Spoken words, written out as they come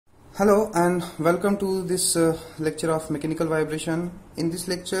Hello and welcome to this lecture of mechanical vibration. In this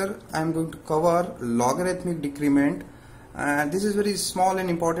lecture I am going to cover logarithmic decrement. This is very small and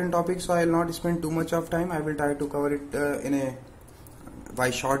important topic, so I will not spend too much of time. I will try to cover it in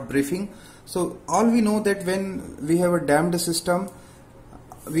a short briefing. So all we know that when we have a damped system,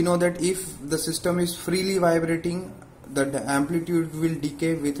 we know that if the system is freely vibrating, the amplitude will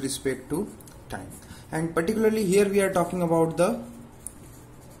decay with respect to time. And particularly here we are talking about the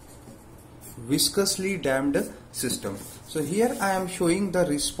viscously damped system. So here I am showing the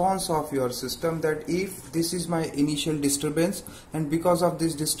response of your system, that if this is my initial disturbance, and because of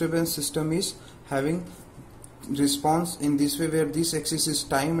this disturbance system is having response in this way, where this axis is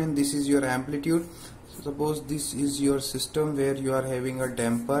time and this is your amplitude. So suppose this is your system where you are having a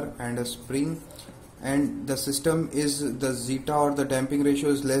damper and a spring, and the system is the zeta or the damping ratio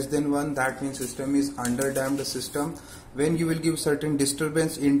is less than 1, that means system is under damped system. When you will give certain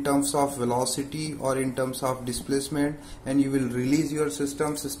disturbance in terms of velocity or in terms of displacement, and you will release your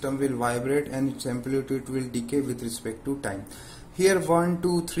system will vibrate and its amplitude will decay with respect to time. Here 1,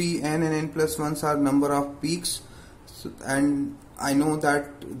 2, 3, n and n plus 1s are number of peaks. So, and I know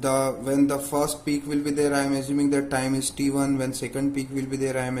that when the first peak will be there, I am assuming that time is t1. When second peak will be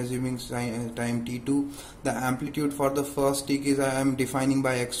there, I am assuming time t2. The amplitude for the first peak is I am defining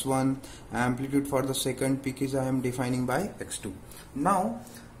by x1. Amplitude for the second peak is I am defining by x2. Now,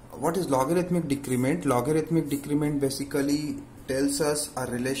 what is logarithmic decrement? Logarithmic decrement basically tells us a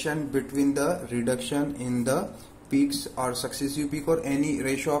relation between the reduction in the peaks or successive peak or any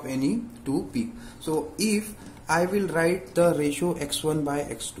ratio of any two peak. So if I will write the ratio x1 by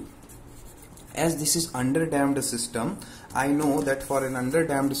x2. As this is under damped system, I know that for an under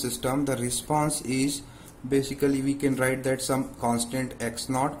damped system the response is basically, we can write that some constant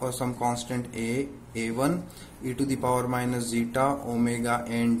x0 or some constant a1 e to the power minus zeta omega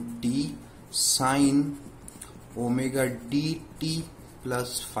n t sine omega dt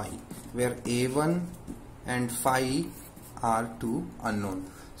plus phi, where a1 and phi are two unknown.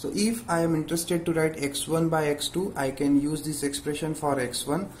 So if I am interested to write x1 by x2, I can use this expression for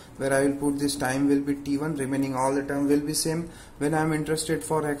x1, where I will put this time will be t1, remaining all the term will be same. When I am interested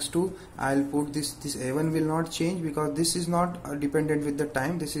for x2, I will put this a1 will not change because this is not dependent with the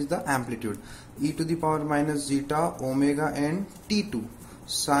time, this is the amplitude. E to the power minus zeta omega n t2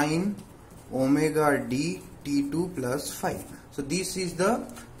 sine omega d t2 plus phi. So this is the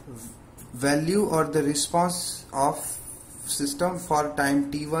value or the response of system for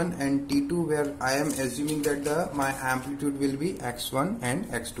time t1 and t2, where I am assuming that my amplitude will be x1 and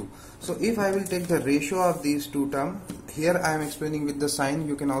x2. So if I will take the ratio of these two terms, here I am explaining with the sign,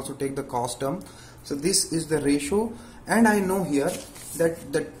 you can also take the cos term. So this is the ratio, and I know here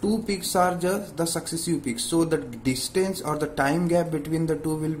that the two peaks are just the successive peaks, so the distance or the time gap between the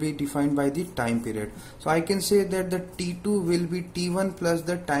two will be defined by the time period. So I can say that the t2 will be t1 plus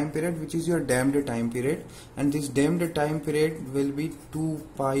the time period, which is your damped time period, and this damped time period will be 2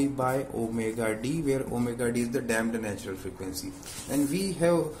 pi by omega d, where omega d is the damped natural frequency. And we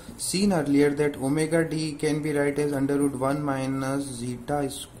have seen earlier that omega d can be written as under root 1 minus zeta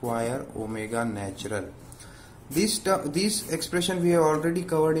square omega natural. This expression we have already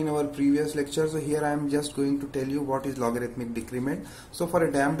covered in our previous lecture, so here I am just going to tell you what is logarithmic decrement. So for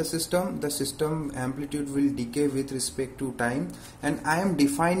a damped system, the system amplitude will decay with respect to time, and I am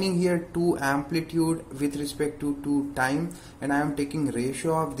defining here two amplitude with respect to time, and I am taking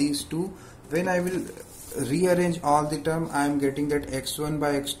ratio of these two. When I will rearrange all the term, I am getting that x1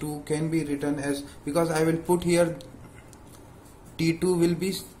 by x2 can be written as, because I will put here t2 will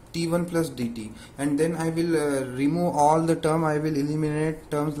be t1 plus dt, and then I will remove all the term. I will eliminate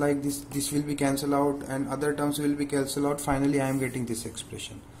terms like this will be cancelled out and other terms will be cancelled out. Finally I am getting this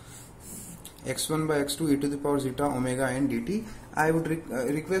expression x1 by x2 e to the power zeta omega n dt. I would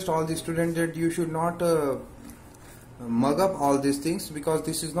request all the students that you should not mug up all these things, because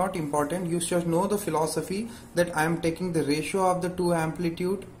this is not important. You should know the philosophy that I am taking the ratio of the two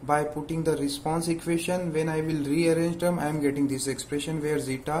amplitude by putting the response equation. When I will rearrange them, I am getting this expression where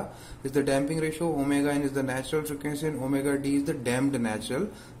zeta is the damping ratio, omega n is the natural frequency, and omega d is the damped natural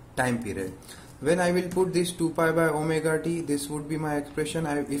time period. When I will put this 2 pi by omega t, this would be my expression.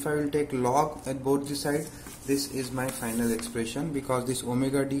 If I will take log at both the sides, this is my final expression, because this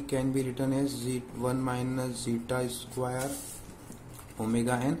omega d can be written as 1 minus zeta square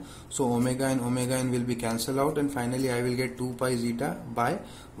omega n. So omega n will be cancelled out, and finally I will get 2 pi zeta by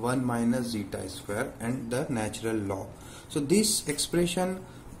 1 minus zeta square and the natural log. So this expression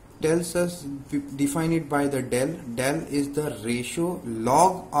tells us, define it by the del. Del is the ratio,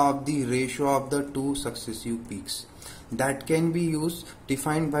 log of the ratio of the two successive peaks. that can be used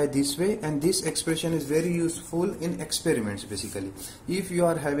defined by this way, and this expression is very useful in experiments. Basically, if you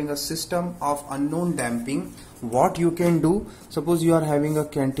are having a system of unknown damping, what you can do, suppose you are having a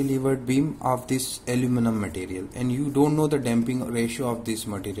cantilevered beam of this aluminum material and you don't know the damping ratio of this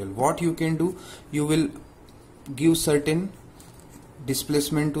material, what you can do, you will give certain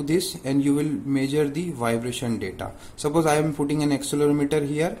displacement to this and you will measure the vibration data. Suppose I am putting an accelerometer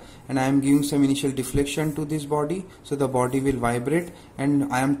here and I am giving some initial deflection to this body, so the body will vibrate,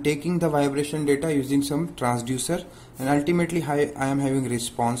 and I am taking the vibration data using some transducer, and ultimately I am having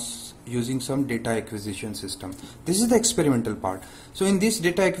response using some data acquisition system. This is the experimental part. So in this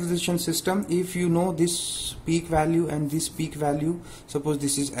data acquisition system, if you know this peak value and this peak value, suppose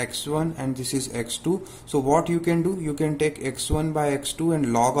this is x1 and this is x2, so what you can do, you can take x1 by x2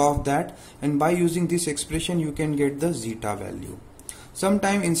 and log off that, and by using this expression you can get the zeta value.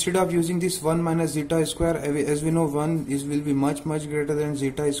 Sometime instead of using this 1 minus zeta square, as we know 1 will be much greater than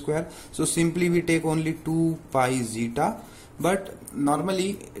zeta square, so simply we take only 2 pi zeta, but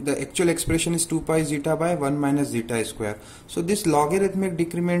normally the actual expression is 2 pi zeta by 1 minus zeta square. So this logarithmic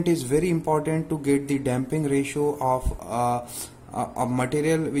decrement is very important to get the damping ratio of a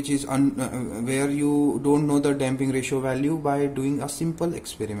material which is where you don't know the damping ratio value, by doing a simple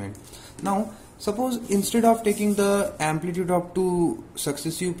experiment. Now suppose instead of taking the amplitude of two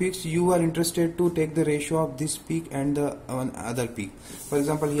successive peaks, you are interested to take the ratio of this peak and the other peak. For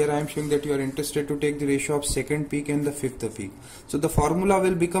example, here I am showing that you are interested to take the ratio of second peak and the fifth peak. So the formula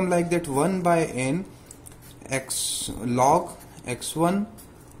will become like that: 1 by n x log x1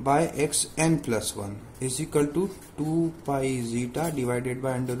 by xn plus 1 is equal to 2 pi zeta divided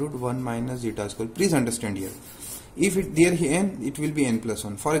by under root 1 minus zeta square. Please understand here, if there n, it will be n plus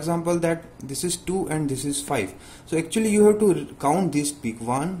 1. For example, that this is 2 and this is 5. So actually you have to count this peak,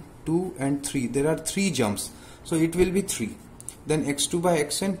 1, 2 and 3. There are 3 jumps. So it will be 3. Then x2 by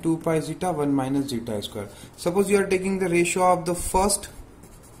xn, 2 pi zeta, 1 minus zeta square. Suppose you are taking the ratio of the first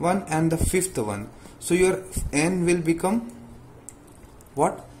one and the fifth one. So your n will become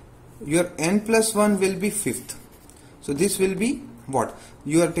what? Your n plus 1 will be fifth. So this will be what?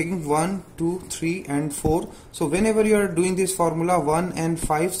 You are taking 1, 2, 3 and 4. So whenever you are doing this formula 1 and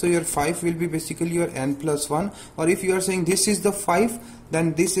 5, so your 5 will be basically your n plus 1, or if you are saying this is the 5,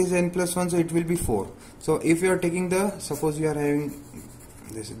 then this is n plus 1, so it will be 4. So if you are taking the, suppose you are having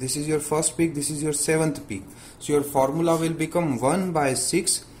this is your first peak, this is your seventh peak, so your formula will become 1 by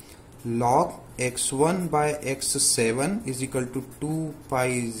 6 log x1 by x7 is equal to 2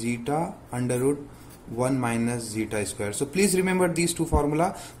 pi zeta under root 1 minus zeta square. So please remember these two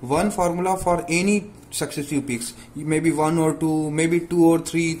formula. One formula for any successive peaks, maybe 1 or 2, maybe 2 or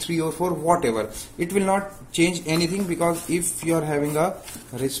 3, 3 or 4, whatever. It will not change anything, because if you are having a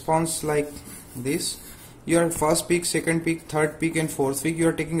response like this, your first peak, second peak, third peak and fourth peak, you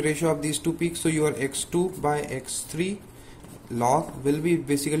are taking ratio of these two peaks, so your x2 by x3 log will be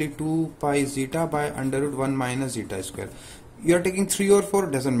basically 2 pi zeta by under root 1 minus zeta square. You are taking 3 or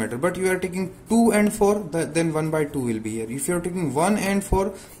 4, doesn't matter, but you are taking 2 and 4, then 1 by 2 will be here. If you are taking 1 and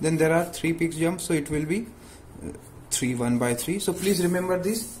 4, then there are 3 peaks jumps, so it will be 3 1 by 3. So please remember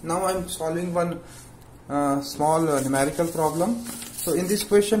this. Now I am solving one small numerical problem. So in this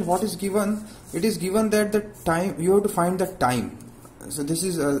question, what is given? It is given that the time, you have to find the time. So this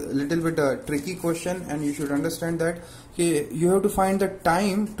is a little bit a tricky question, and you should understand that you have to find the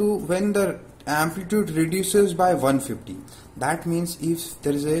time to when the amplitude reduces by 150. That means if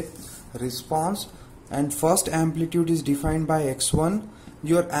there is a response and first amplitude is defined by x1,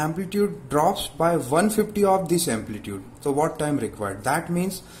 your amplitude drops by 150 of this amplitude. So what time required? That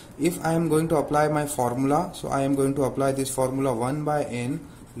means if I am going to apply my formula, so I am going to apply this formula 1 by n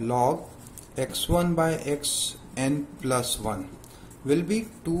log x1 by xn plus 1 will be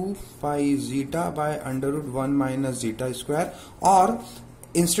 2 pi zeta by under root 1 minus zeta square, or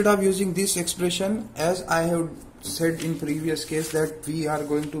instead of using this expression, as I have said in previous case, that we are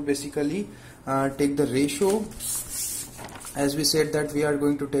going to basically take the ratio, as we said that we are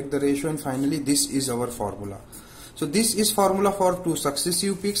going to take the ratio, and finally this is our formula. So this is formula for two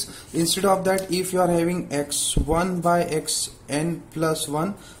successive peaks. Instead of that, if you are having x1 by xn plus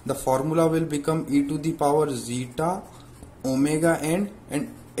 1, the formula will become e to the power zeta omega n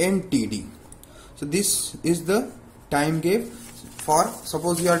and ntd. So this is the time gave for,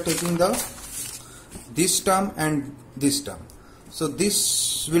 suppose you are taking this term and this term. So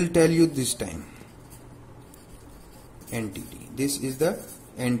this will tell you this time, ntd. This is the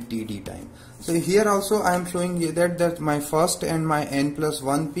ntd time. So here also I am showing you that my first and my n plus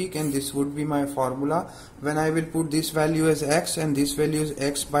 1 peak, and this would be my formula. When I will put this value as x and this value is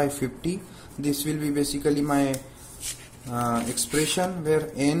x by 50, this will be basically my expression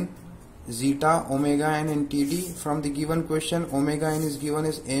where n, zeta, omega n and td. From the given question, omega n is given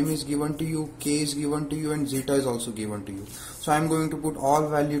as m is given to you, k is given to you and zeta is also given to you. So I am going to put all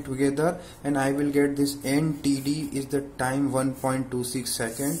value together and I will get this n td is the time 1.26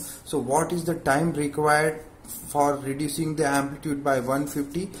 second. So what is the time required for reducing the amplitude by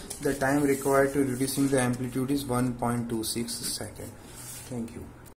 150? The time required to reducing the amplitude is 1.26 second. Thank you.